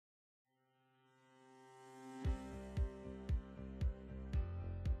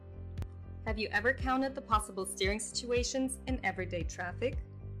Have you ever counted the possible steering situations in everyday traffic?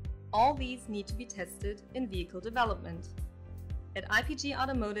 All these need to be tested in vehicle development. At IPG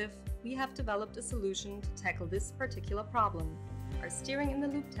Automotive, we have developed a solution to tackle this particular problem, our steering in the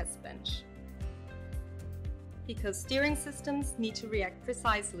loop test bench. Because steering systems need to react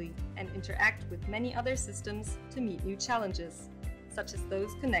precisely and interact with many other systems to meet new challenges, such as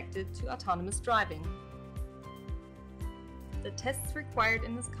those connected to autonomous driving. The tests required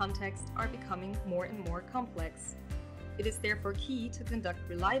in this context are becoming more and more complex. It is therefore key to conduct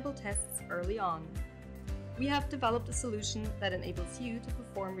reliable tests early on. We have developed a solution that enables you to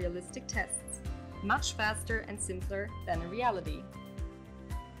perform realistic tests, much faster and simpler than in reality.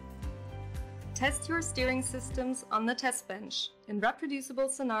 Test your steering systems on the test bench in reproducible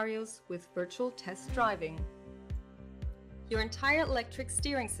scenarios with virtual test driving. Your entire electric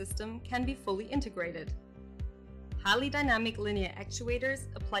steering system can be fully integrated. Highly dynamic linear actuators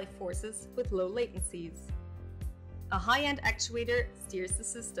apply forces with low latencies. A high-end actuator steers the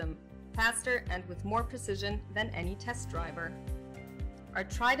system faster and with more precision than any test driver. Our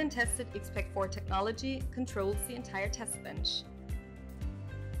tried and tested Xpec4 technology controls the entire test bench.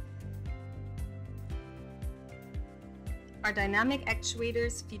 Our dynamic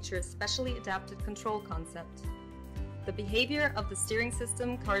actuators feature a specially adapted control concept. The behavior of the steering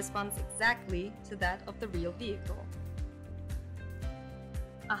system corresponds exactly to that of the real vehicle.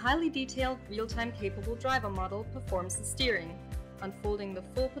 A highly detailed, real-time capable driver model performs the steering, unfolding the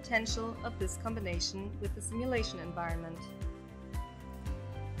full potential of this combination with the simulation environment.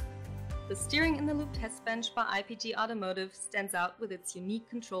 The steering in the loop test bench by IPG Automotive stands out with its unique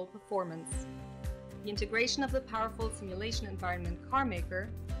control performance. The integration of the powerful simulation environment CarMaker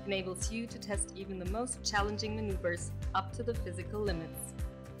enables you to test even the most challenging maneuvers up to the physical limits.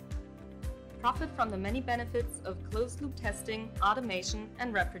 Profit from the many benefits of closed-loop testing, automation,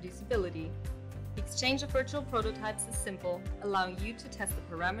 and reproducibility. The exchange of virtual prototypes is simple, allowing you to test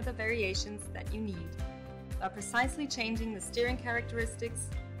the parameter variations that you need. By precisely changing the steering characteristics,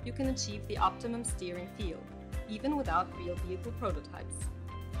 you can achieve the optimum steering feel, even without real vehicle prototypes.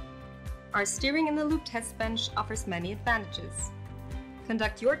 Our steering in the loop test bench offers many advantages.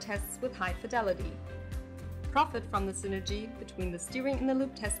 Conduct your tests with high fidelity. Profit from the synergy between the steering in the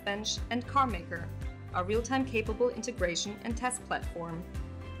loop test bench and CarMaker, our real-time capable integration and test platform.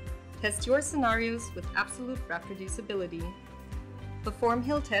 Test your scenarios with absolute reproducibility. Perform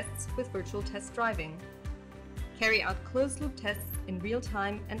hill tests with virtual test driving. Carry out closed-loop tests in real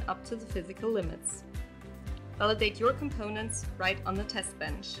time and up to the physical limits. Validate your components right on the test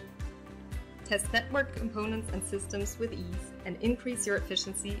bench. Test network components and systems with ease and increase your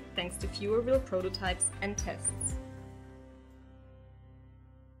efficiency thanks to fewer real prototypes and tests.